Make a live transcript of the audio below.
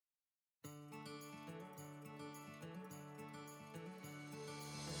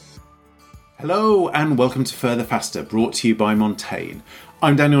Hello and welcome to Further Faster, brought to you by Montaigne.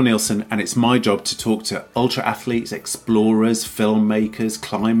 I'm Daniel Nielsen and it's my job to talk to ultra athletes, explorers, filmmakers,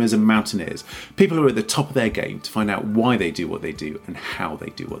 climbers and mountaineers, people who are at the top of their game, to find out why they do what they do and how they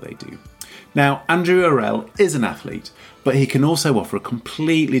do what they do. Now, Andrew Orell is an athlete, but he can also offer a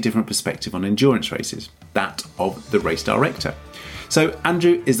completely different perspective on endurance races, that of the race director. So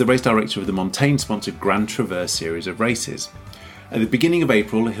Andrew is the race director of the Montaigne-sponsored Grand Traverse series of races. At the beginning of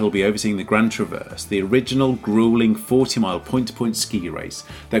April, he'll be overseeing the Grand Traverse, the original grueling 40-mile point-to-point ski race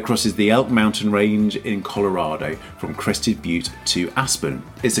that crosses the Elk Mountain Range in Colorado from Crested Butte to Aspen.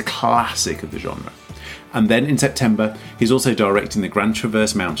 It's a classic of the genre. And then in September, he's also directing the Grand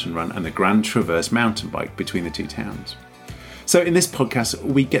Traverse Mountain Run and the Grand Traverse Mountain Bike between the two towns. So in this podcast,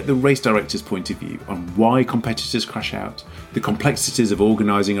 we get the race director's point of view on why competitors crash out, the complexities of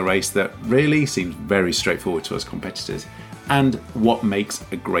organising a race that really seems very straightforward to us competitors, and what makes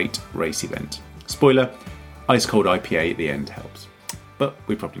a great race event. Spoiler, ice cold IPA at the end helps, but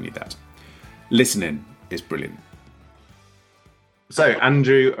we probably need that. Listening is brilliant. So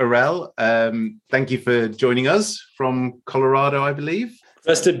Andrew Orell, thank you for joining us from Colorado, I believe.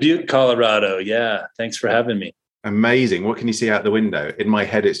 Crested Butte, Colorado. Yeah, thanks for having me. Amazing. What can you see out the window? In my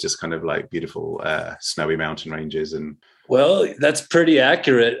head, it's just kind of like beautiful snowy mountain ranges and... Well, that's pretty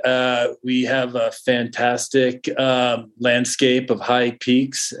accurate. We have a fantastic landscape of high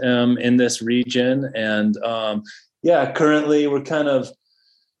peaks in this region. And currently we're kind of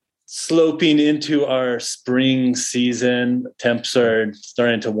sloping into our spring season. Temps are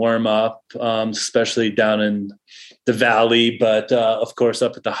starting to warm up, especially down in the valley. But of course,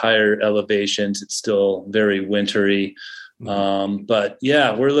 up at the higher elevations, it's still very wintry. But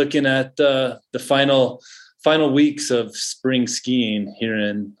yeah, we're looking at the final weeks of spring skiing here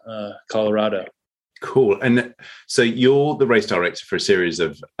in Colorado. Cool. And so you're the race director for a series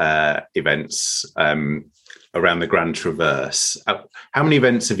of events around the Grand Traverse. How many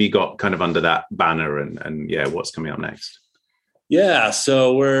events have you got kind of under that banner and what's coming up next? Yeah,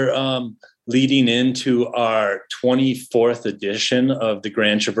 so we're leading into our 24th edition of the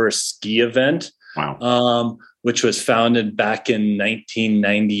Grand Traverse ski event. Wow. Which was founded back in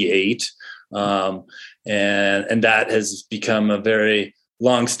 1998. And that has become a very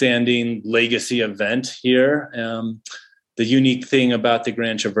long-standing legacy event here. The unique thing about the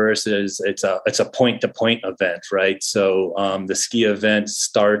Grand Traverse is it's a point-to-point event, right? So the ski event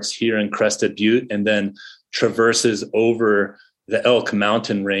starts here in Crested Butte and then traverses over the Elk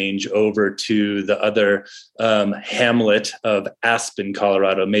Mountain Range over to the other hamlet of Aspen,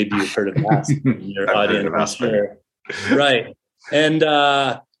 Colorado. Maybe you've heard of Aspen in your audience. Sure. Right. And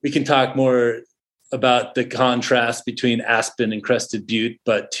we can talk more about the contrast between Aspen and Crested Butte,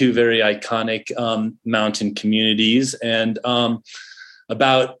 but two very iconic mountain communities. And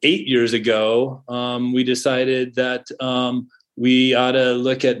about 8 years ago, we decided that we ought to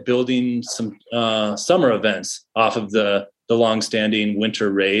look at building some summer events off of the longstanding winter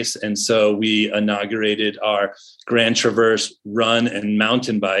race. And so we inaugurated our Grand Traverse Run and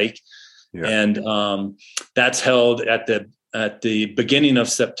Mountain Bike. Yeah. And that's held at the beginning of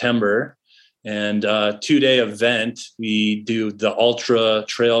September. And 2-day event, we do the ultra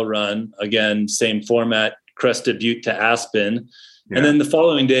trail run, again, same format, Crested Butte to Aspen. Yeah. And then the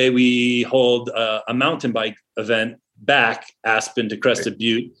following day, we hold a mountain bike event back Aspen to Crested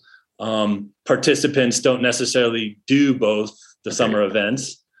Butte. Participants don't necessarily do both the summer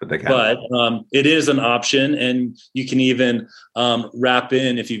events, but it is an option. And you can even wrap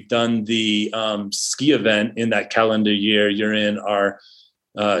in, if you've done the ski event in that calendar year, you're in our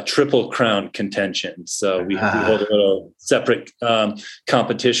Triple Crown contention. So we hold a little separate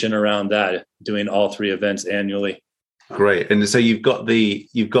competition around that, doing all three events annually. Great. And so you've got the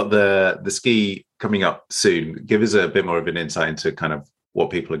ski coming up soon. Give us a bit more of an insight into kind of what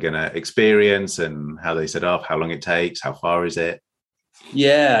people are going to experience and how they set up, how long it takes, how far is it?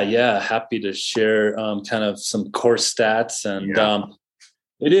 Yeah. Happy to share kind of some course stats. And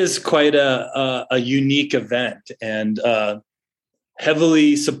it is quite a unique event and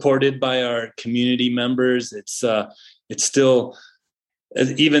heavily supported by our community members. It's still,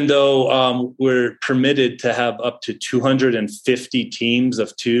 even though we're permitted to have up to 250 teams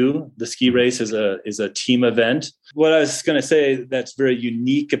of two, the ski race is a team event. What I was going to say that's very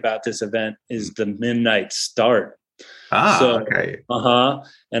unique about this event is the midnight start. Okay.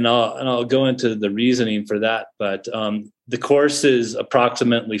 And I'll go into the reasoning for that. But the course is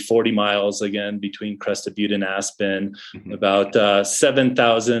approximately 40 miles, again, between Crested Butte and Aspen, about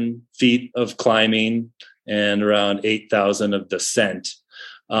 7,000 feet of climbing and around 8,000 of descent.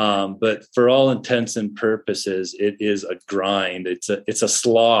 But for all intents and purposes, it is a grind. It's a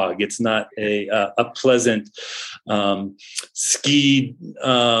slog. It's not a pleasant ski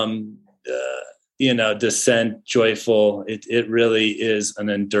descent, joyful. It really is an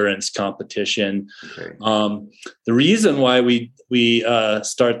endurance competition. Okay. The reason why we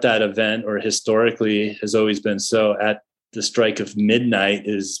start that event, or historically has always been so, at the strike of midnight,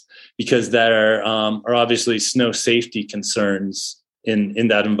 is because there are obviously snow safety concerns in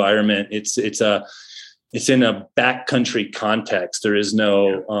that environment. It's in a backcountry context. There is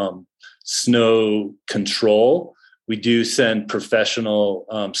no snow control. We do send professional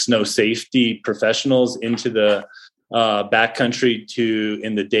snow safety professionals into the backcountry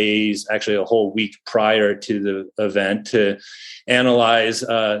in the days, actually a whole week prior to the event, to analyze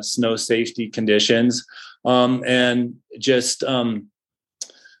snow safety conditions. And just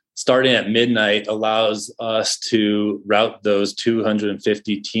starting at midnight allows us to route those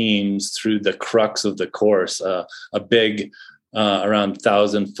 250 teams through the crux of the course, a big around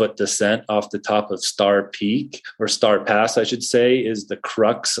 1,000-foot descent off the top of Star Peak, or Star Pass, I should say, is the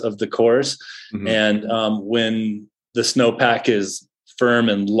crux of the course. Mm-hmm. And when the snowpack is firm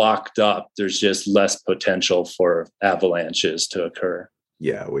and locked up, there's just less potential for avalanches to occur.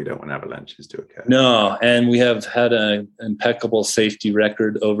 Yeah, we don't want avalanches to occur. No, and we have had an impeccable safety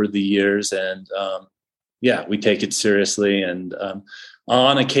record over the years, and we take it seriously. And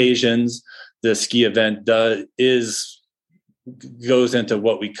on occasions, the ski event goes into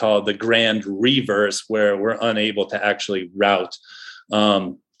what we call the grand reverse, where we're unable to actually route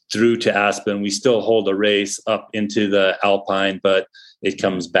through to Aspen. We still hold a race up into the Alpine, but it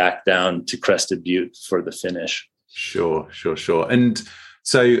comes back down to Crested Butte for the finish. Sure. And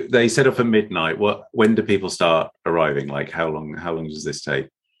so they set off at midnight. When do people start arriving? Like how long does this take?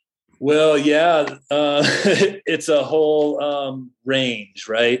 Well, it's a whole range,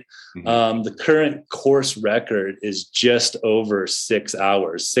 right? Mm-hmm. The current course record is just over 6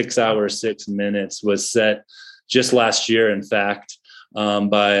 hours. 6 hours, 6 minutes was set just last year, in fact,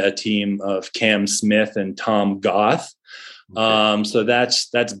 by a team of Cam Smith and Tom Goth. Okay. So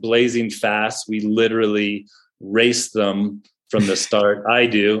that's blazing fast. We literally race them from the start. I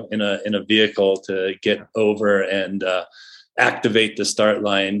do in a vehicle to get over and activate the start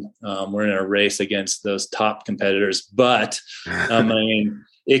line. We're in a race against those top competitors, but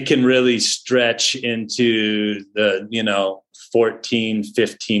it can really stretch into the 14,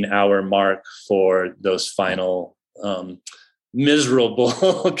 15 hour mark for those final miserable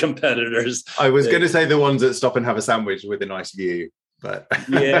competitors. I was going to say the ones that stop and have a sandwich with a nice view, but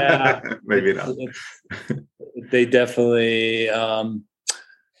yeah, maybe not. They definitely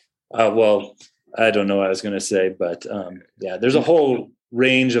I don't know what I was going to say, but there's a whole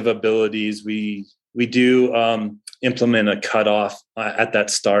range of abilities. We do implement a cutoff at that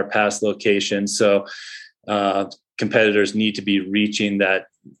Star Pass location. So competitors need to be reaching that.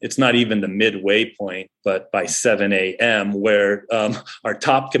 It's not even the midway point, but by 7 a.m. where our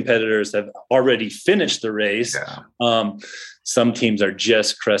top competitors have already finished the race. Yeah. Some teams are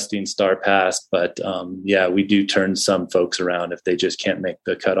just cresting Star Pass, but we do turn some folks around if they just can't make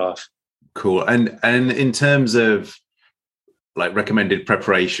the cutoff. Cool. And in terms of like recommended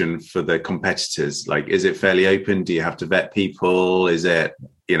preparation for the competitors, like, is it fairly open? Do you have to vet people? Is it,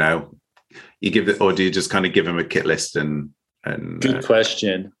 you give it, or do you just kind of give them a kit list and Good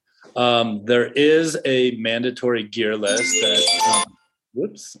question. There is a mandatory gear list that,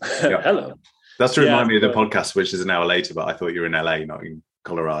 whoops. Yeah. Hello. That's to remind me of the podcast, which is an hour later, but I thought you were in LA, not in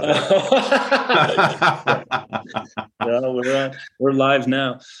Colorado. We're live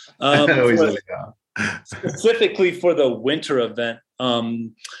now. Specifically for the winter event,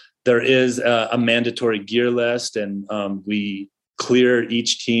 there is a mandatory gear list, and we clear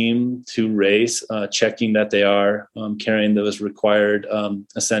each team to race, checking that they are carrying those required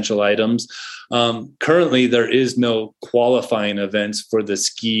essential items. Currently, there is no qualifying events for the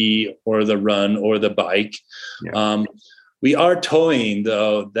ski or the run or the bike. Yeah. We are toying,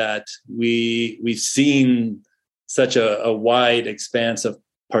 though, that we've seen such a wide expanse of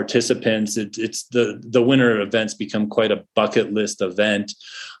participants. It's the winter events become quite a bucket list event.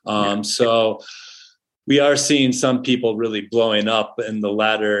 So we are seeing some people really blowing up in the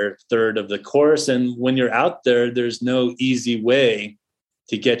latter third of the course. And when you're out there, there's no easy way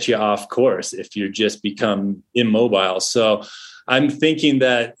to get you off course if you just become immobile. So I'm thinking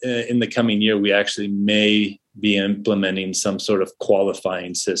that in the coming year, we actually may be implementing some sort of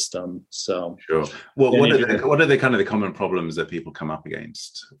qualifying system. So sure. What are the kind of the common problems that people come up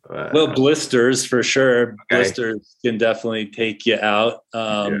against? Blisters for sure. Okay. Blisters can definitely take you out.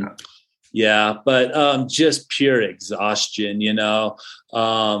 Yeah, but just pure exhaustion,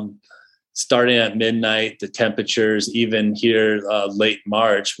 starting at midnight, the temperatures, even here late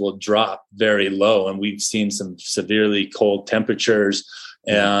March, will drop very low. And we've seen some severely cold temperatures.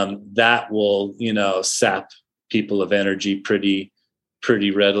 That will, sap people of energy pretty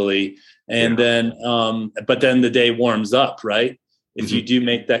readily. And then, but then the day warms up, right? If you do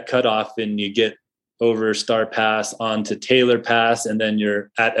make that cutoff and you get over Star Pass onto Taylor Pass, and then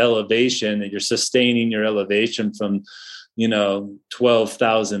you're at elevation and you're sustaining your elevation from,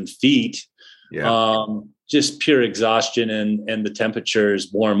 12,000 feet, just pure exhaustion, and the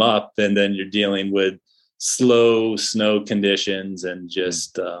temperatures warm up, and then you're dealing with slow snow conditions and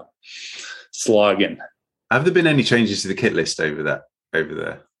just slogging. Have there been any changes to the kit list over the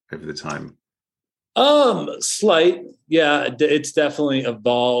time? Slight. Yeah, it's definitely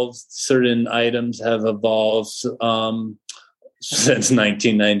evolved. Certain items have evolved since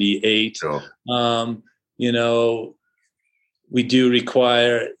 1998. Sure. We do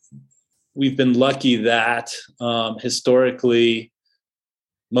require, we've been lucky that historically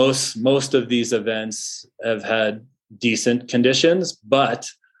most of these events have had decent conditions, but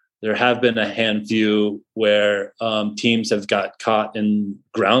there have been a handful where teams have got caught in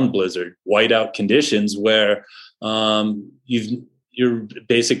ground blizzard, whiteout conditions where you're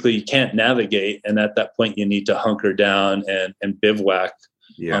basically, you can't navigate. And at that point you need to hunker down and bivouac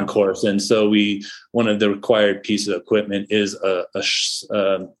on course. And so one of the required pieces of equipment is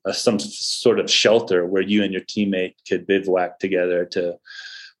some sort of shelter where you and your teammate could bivouac together to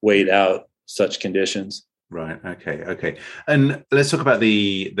wait out such conditions. Right. Okay. And let's talk about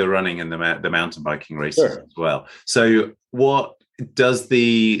the running and the mountain biking races as well. So what do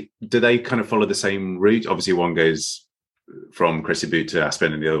they kind of follow the same route? Obviously one goes from Crested Butte to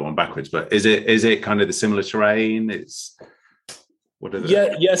Aspen and the other one backwards, but is it kind of the similar terrain? What are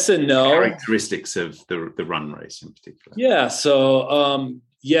the yes and no characteristics of the run race in particular? Yeah. So,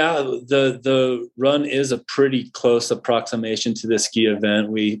 the run is a pretty close approximation to the ski event.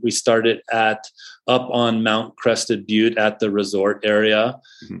 We started up on Mount Crested Butte at the resort area.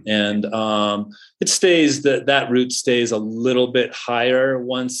 And it stays, that route stays a little bit higher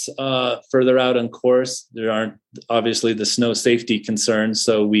once further out on course. There aren't obviously the snow safety concerns,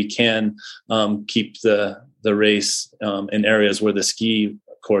 so we can keep the race in areas where the ski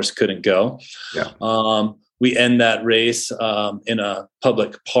course couldn't go. We end that race in a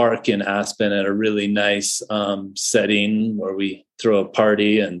public park in Aspen at a really nice setting where we throw a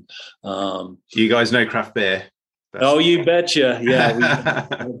party. And you guys know craft beer? Oh, you betcha. Yeah, we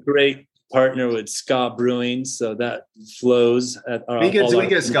have a great partner with Ska Brewing, so that flows at our. We get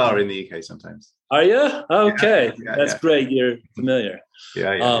Ska in the UK sometimes. Are you? Okay, that's great. You're familiar.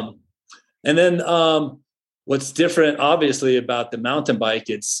 And then what's different, obviously, about the mountain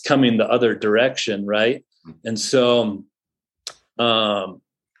bike, it's coming the other direction, right? And so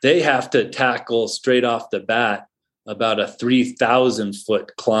they have to tackle straight off the bat about a 3,000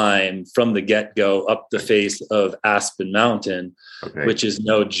 foot climb from the get-go up the face of Aspen Mountain, which is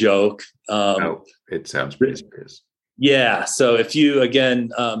no joke. No, it sounds pretty serious. Yeah. So if you, again,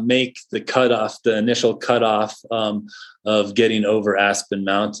 make the initial cutoff of getting over Aspen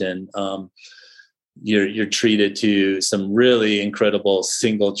Mountain, you're treated to some really incredible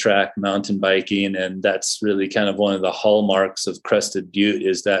single track mountain biking. And that's really kind of one of the hallmarks of Crested Butte,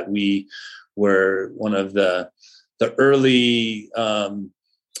 is that we were one of the early,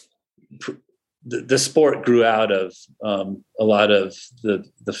 the sport grew out of a lot of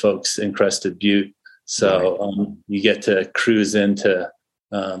the folks in Crested Butte. So you get to cruise into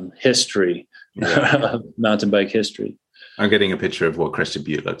history, mountain bike history. I'm getting a picture of what Crested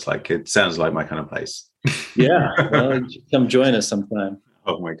Butte looks like. It sounds like my kind of place. Yeah. Well, come join us sometime.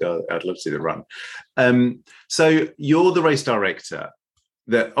 Oh my God. I'd love to see the run. So you're the race director.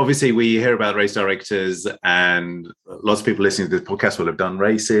 That obviously we hear about race directors, and lots of people listening to this podcast will have done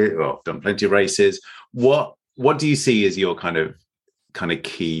races, or done plenty of races. What do you see as your kind of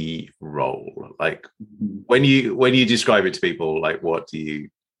key role? Like when you describe it to people, like what do you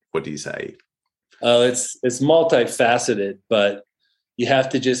say? It's multifaceted, but you have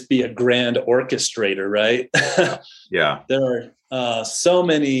to just be a grand orchestrator, right? Yeah. There are so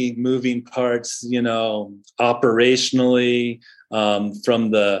many moving parts, operationally, from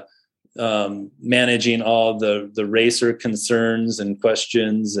the managing all the racer concerns and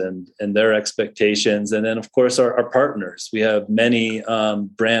questions and their expectations. And then, of course, our partners. We have many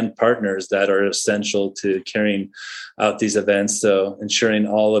brand partners that are essential to carrying out these events. So ensuring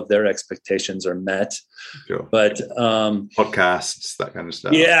all of their expectations are met. Sure. But podcasts, that kind of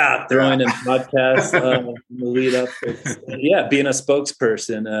stuff. Yeah, throwing in podcasts in the lead up. Being a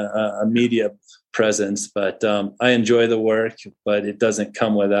spokesperson, a media presence. But I enjoy the work, but it doesn't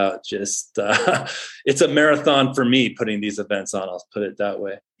come without just it's a marathon for me putting these events on. I'll put it that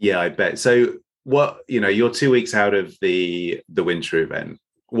way. Yeah, I bet. So what, you're 2 weeks out of the winter event.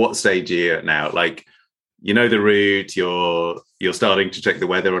 What stage are you at now? Like, the route, you're starting to check the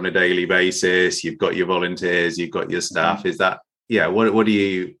weather on a daily basis. You've got your volunteers, you've got your staff. Is that, what do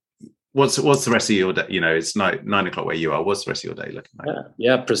you, what's the rest of your day? It's 9:00 where you are. What's the rest of your day looking like?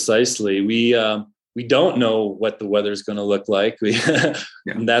 Yeah, precisely. We don't know what the weather's going to look like.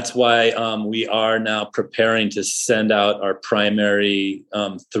 And that's why we are now preparing to send out our primary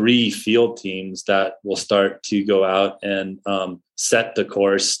 3 field teams that will start to go out and set the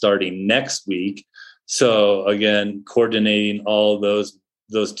course starting next week. So again, coordinating all those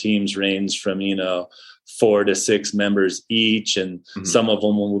teams range from 4 to 6 members each, and some of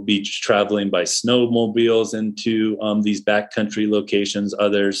them will be traveling by snowmobiles into these backcountry locations.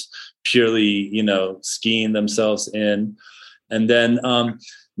 Others purely, skiing themselves in. And then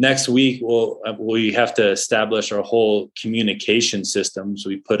next week we have to establish our whole communication systems.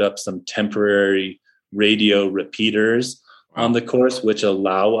 We put up some temporary radio repeaters on the course, which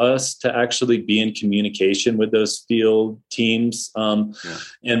allow us to actually be in communication with those field teams and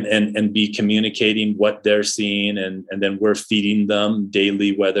be communicating what they're seeing. And then we're feeding them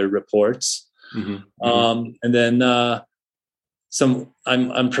daily weather reports. And then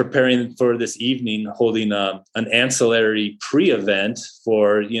I'm preparing for this evening, holding an ancillary pre-event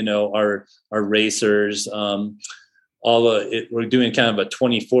for, our racers. We're doing kind of a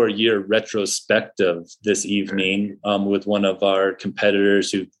 24-year retrospective this evening with one of our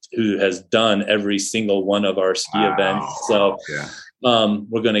competitors who has done every single one of our ski events. So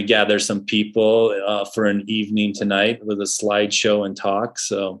we're going to gather some people for an evening tonight with a slideshow and talk.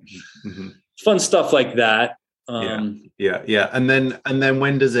 So fun stuff like that. Yeah. And then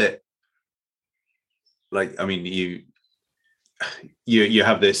when does it, you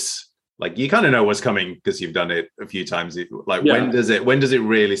have this, you kind of know what's coming because you've done it a few times. When does it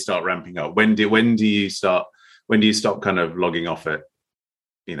really start ramping up? When do you stop kind of logging off it?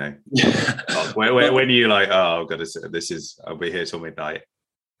 When are you like, oh, I've got to, I'll be here till midnight.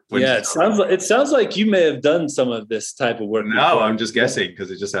 It sounds like you may have done some of this type of work. No, before. I'm just guessing because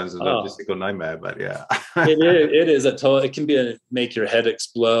it just sounds a logistical nightmare. But yeah, it is it can make your head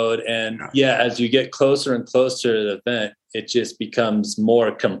explode. And as you get closer and closer to the event, it just becomes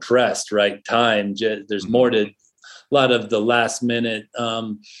more compressed. Right, time. There's more to. A lot of the last minute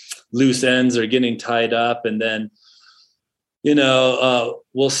loose ends are getting tied up, and then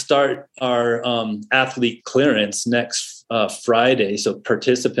we'll start our athlete clearance next Friday. So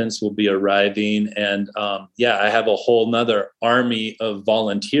participants will be arriving, and I have a whole nother army of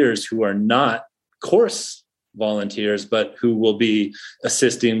volunteers who are not course volunteers, but who will be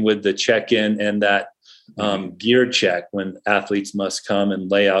assisting with the check-in and that gear check when athletes must come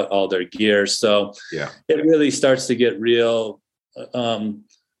and lay out all their gear. So it really starts to get real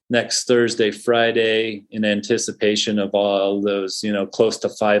next Thursday, Friday, in anticipation of all those, close to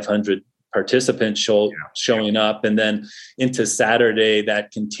 500 participants showing up. And then into Saturday,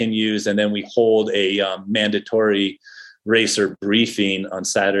 that continues. And then we hold a mandatory racer briefing on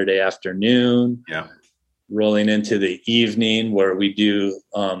Saturday afternoon, rolling into the evening where we do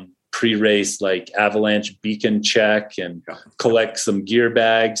pre-race avalanche beacon check and collect some gear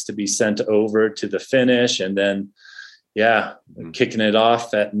bags to be sent over to the finish. And then kicking it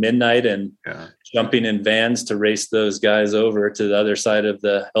off at midnight and jumping in vans to race those guys over to the other side of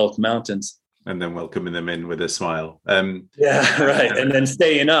the Elk Mountains. And then welcoming them in with a smile. And then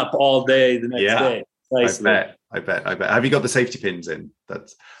staying up all day the next day. I bet. Have you got the safety pins in?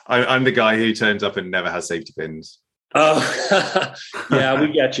 I'm the guy who turns up and never has safety pins. Oh,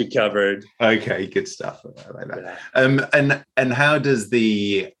 we got you covered. Okay, good stuff. I like that. And how does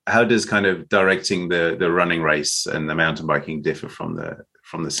kind of directing the running race and the mountain biking differ from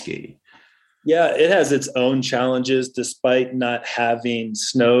the ski? Yeah, it has its own challenges. Despite not having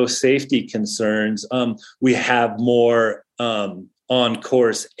snow safety concerns, we have more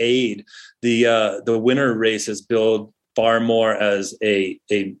on-course aid. The winter race is billed far more as a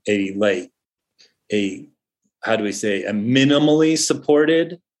how do we say, a minimally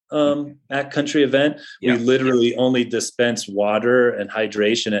supported backcountry event. Yeah. We literally only dispense water and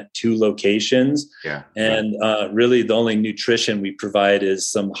hydration at 2 locations. Yeah. And really the only nutrition we provide is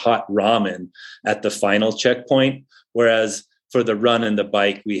some hot ramen at the final checkpoint. Whereas for the run and the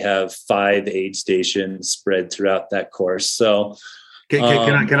bike, we have 5 aid stations spread throughout that course. So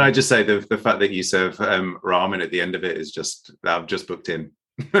can I just say the fact that you serve ramen at the end of it is just, I've just booked in.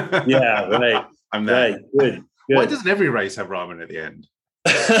 Yeah, right. I'm there. Right. Good. Why doesn't every race have ramen at the end?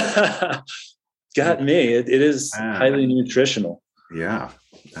 Got me. It is highly nutritional. Yeah,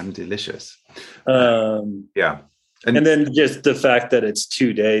 and delicious. Yeah. And then just the fact that it's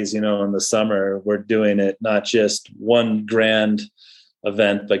 2 days, in the summer, we're doing it not just one grand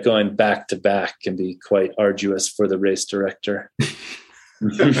event, but going back to back can be quite arduous for the race director.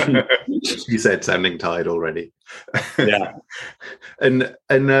 You said sounding tired already. Yeah. and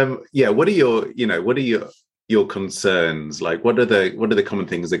what are your concerns? Like, what are the common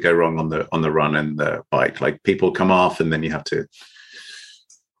things that go wrong on the run and the bike? Like, people come off and then you have to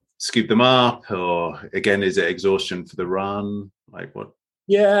scoop them up, or again, is it exhaustion for the run? Like, what?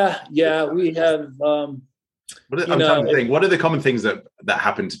 Yeah, we have. I'm trying to think. What are the common things that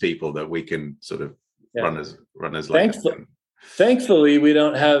happen to people that we can sort of runners like? Thankfully, we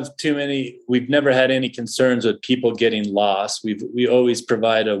don't have too many. We've never had any concerns with people getting lost. We always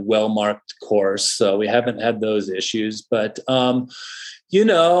provide a well-marked course, so we haven't had those issues. But a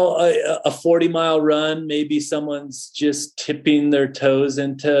 40-mile run, maybe someone's just tipping their toes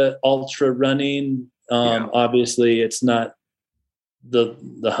into ultra running. Obviously, it's not the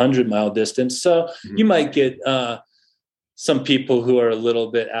 100-mile distance, so you might get some people who are a little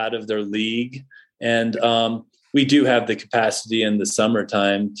bit out of their league, and we do have the capacity in the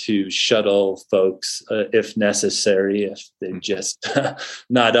summertime to shuttle folks if necessary, if they're just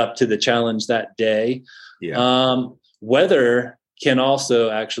not up to the challenge that day. Yeah. Weather can also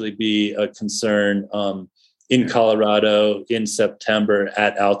actually be a concern in Colorado in September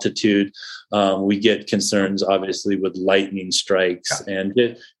at altitude. We get concerns, obviously, with lightning strikes and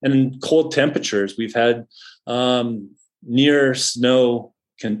cold temperatures. We've had near snow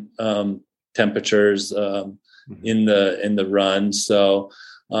temperatures in the run. So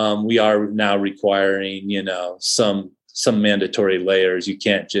we are now requiring, some mandatory layers. You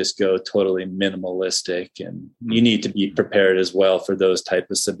can't just go totally minimalistic, and you need to be prepared as well for those type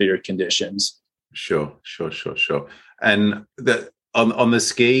of severe conditions. Sure. And on the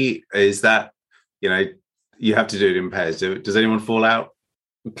ski, is that, you have to do it in pairs. Does anyone fall out?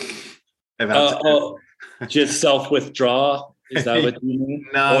 Just self-withdraw. Is that what you mean?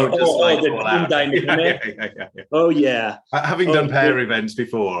 No, the team dynamic. Yeah. Oh yeah. Having done pair events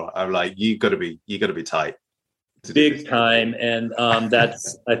before, I'm like, you got to be tight. Big time, and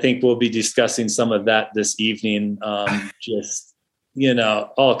that's. I think we'll be discussing some of that this evening. Just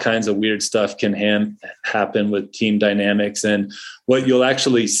all kinds of weird stuff can happen with team dynamics, and what you'll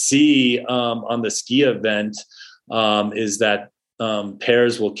actually see on the ski event is that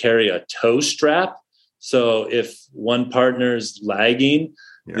pairs will carry a toe strap. So if one partner is lagging,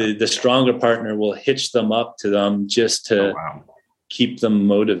 the stronger partner will hitch them up to them just to keep them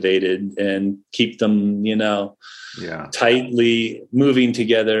motivated and keep them, tightly moving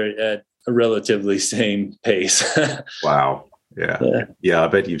together at a relatively same pace. Wow. Yeah. I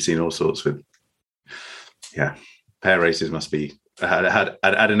bet you've seen all sorts with, pair races must be had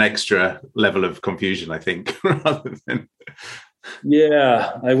an extra level of confusion, I think, rather than.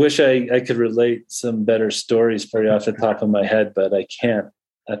 Yeah, I wish I could relate some better stories for you off the top of my head, but I can't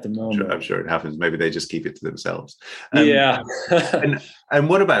at the moment. I'm sure it happens. Maybe they just keep it to themselves. Yeah. and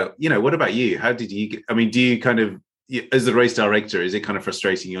what about you? How did you do you kind of, as the race director, is it kind of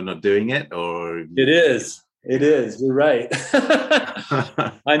frustrating you're not doing it, or? It is. You're right.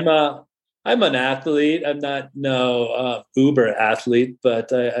 I'm an athlete. I'm not uber athlete,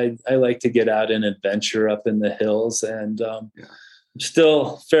 but I like to get out and adventure up in the hills. And I'm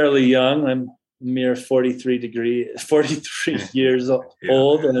still fairly young. I'm mere 43 years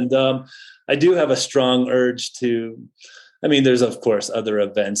old. And I do have a strong urge to, there's of course other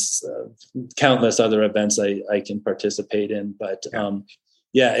events, countless other events I can participate in, but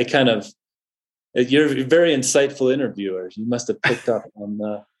it kind of, you're a very insightful interviewer. You must have picked up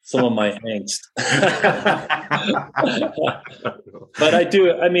on some of my angst. But I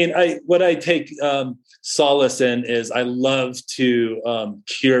do. What I take solace in is I love to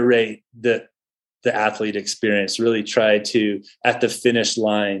curate the athlete experience. Really try to, at the finish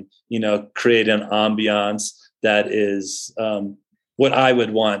line, create an ambiance that is what I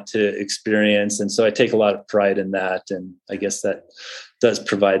would want to experience. And so I take a lot of pride in that. And I guess that does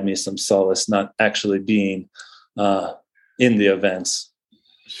provide me some solace, not actually being in the events.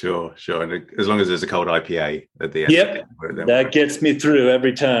 Sure. And as long as there's a cold IPA at the end. Yep, that gets me through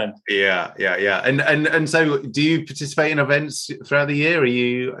every time. Yeah. And so, do you participate in events throughout the year? Are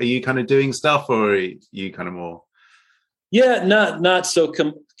you kind of doing stuff, or are you kind of more? Yeah, not so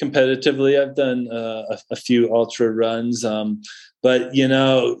competitively. I've done a few ultra runs, but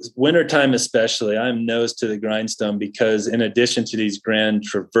wintertime especially, I'm nose to the grindstone, because in addition to these Grand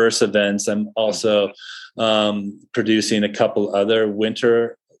Traverse events, I'm also producing a couple other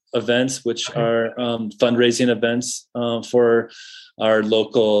winter events, which are fundraising events for our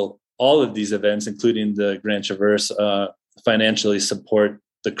local. All of these events, including the Grand Traverse, financially support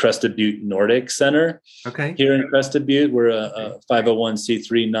the Crested Butte Nordic Center. Okay. Here in Crested Butte, we're a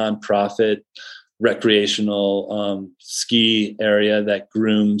 501c3 nonprofit recreational ski area that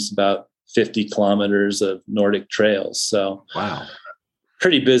grooms about 50 kilometers of Nordic trails. So, wow,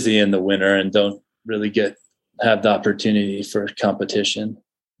 pretty busy in the winter, and don't really have the opportunity for competition.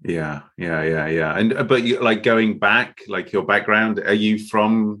 Yeah. And but you, like, going back, like your background, are you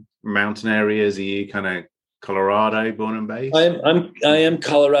from mountain areas? Are you kind of Colorado born and based? I am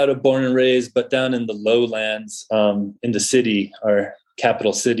Colorado born and raised, but down in the lowlands, in the city, our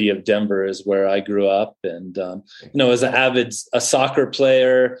capital city of Denver is where I grew up. And as a soccer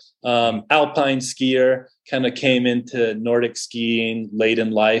player, alpine skier, kind of came into Nordic skiing late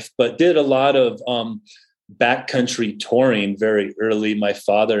in life, but did a lot of backcountry touring very early. My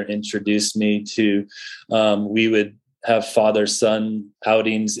father introduced me to. We would have father-son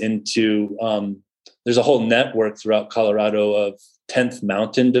outings into. There's a whole network throughout Colorado of 10th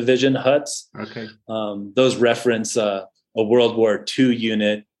Mountain Division huts. Okay. Those reference a World War II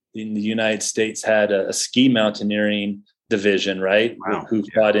unit in the United States had a ski mountaineering division, right? Wow. Who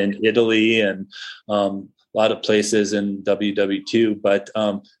fought in Italy and a lot of places in WW2, but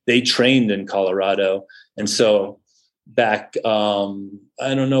they trained in Colorado. And so back, I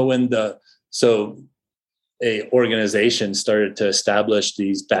don't know when a organization started to establish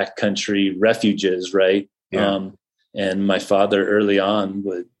these backcountry refuges, right? Yeah. And my father early on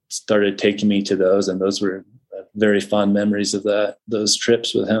started taking me to those, and those were very fond memories of those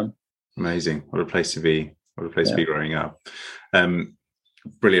trips with him. Amazing. What a place to be. What a place to be growing up.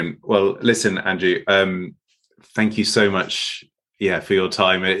 Brilliant. Well, listen, Andrew, thank you so much for your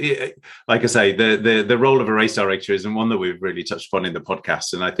time. Like I say, the role of a race director isn't one that we've really touched upon in the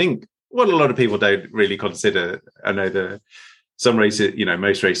podcast. And I think what a lot of people don't really consider, I know some races,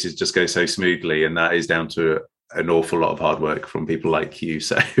 most races just go so smoothly, and that is down to an awful lot of hard work from people like you.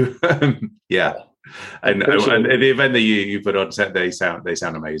 So yeah. And the event that you put on, they sound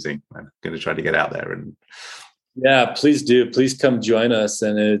amazing. I'm going to try to get out there and. Yeah, please do. Please come join us.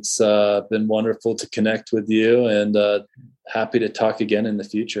 And it's been wonderful to connect with you, and happy to talk again in the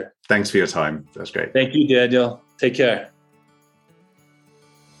future. Thanks for your time. That's great. Thank you, Daniel. Take care.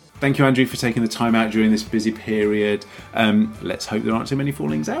 Thank you, Andrew, for taking the time out during this busy period. Let's hope there aren't too many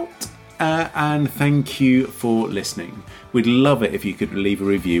fallings out. And thank you for listening. We'd love it if you could leave a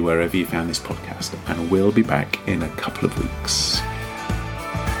review wherever you found this podcast. And we'll be back in a couple of weeks.